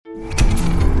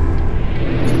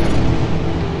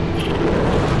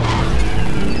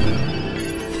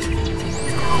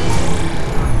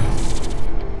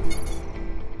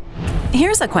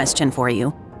Here's a question for you.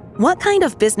 What kind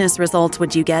of business results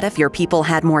would you get if your people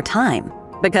had more time?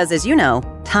 Because as you know,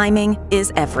 timing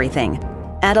is everything.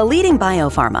 At a leading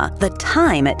biopharma, the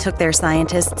time it took their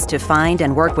scientists to find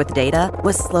and work with data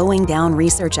was slowing down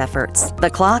research efforts. The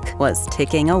clock was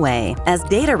ticking away, as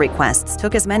data requests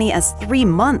took as many as 3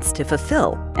 months to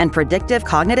fulfill, and predictive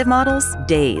cognitive models,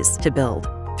 days to build.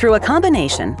 Through a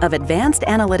combination of advanced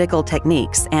analytical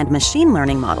techniques and machine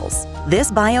learning models,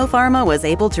 this biopharma was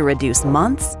able to reduce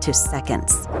months to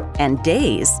seconds and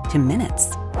days to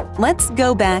minutes. Let's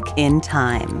go back in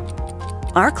time.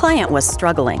 Our client was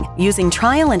struggling, using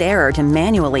trial and error to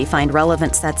manually find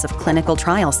relevant sets of clinical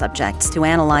trial subjects to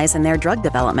analyze in their drug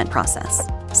development process.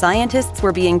 Scientists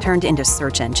were being turned into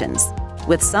search engines,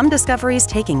 with some discoveries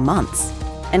taking months.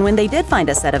 And when they did find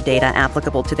a set of data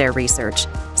applicable to their research,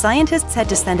 scientists had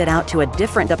to send it out to a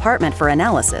different department for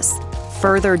analysis,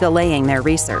 further delaying their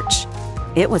research.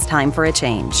 It was time for a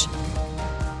change.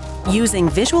 Using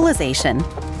visualization,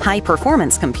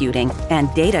 high-performance computing,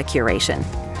 and data curation,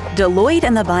 Deloitte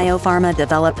and the biopharma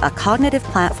developed a cognitive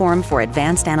platform for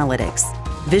advanced analytics,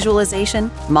 visualization,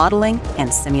 modeling,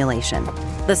 and simulation.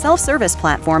 The self-service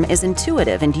platform is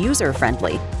intuitive and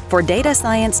user-friendly for data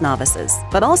science novices,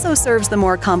 but also serves the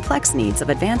more complex needs of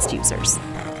advanced users.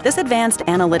 This advanced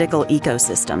analytical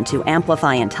ecosystem to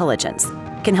amplify intelligence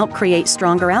can help create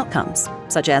stronger outcomes,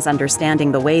 such as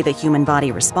understanding the way the human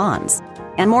body responds,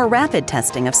 and more rapid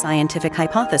testing of scientific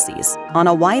hypotheses on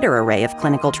a wider array of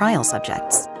clinical trial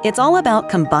subjects. It's all about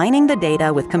combining the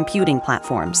data with computing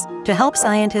platforms to help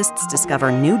scientists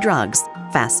discover new drugs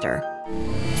faster.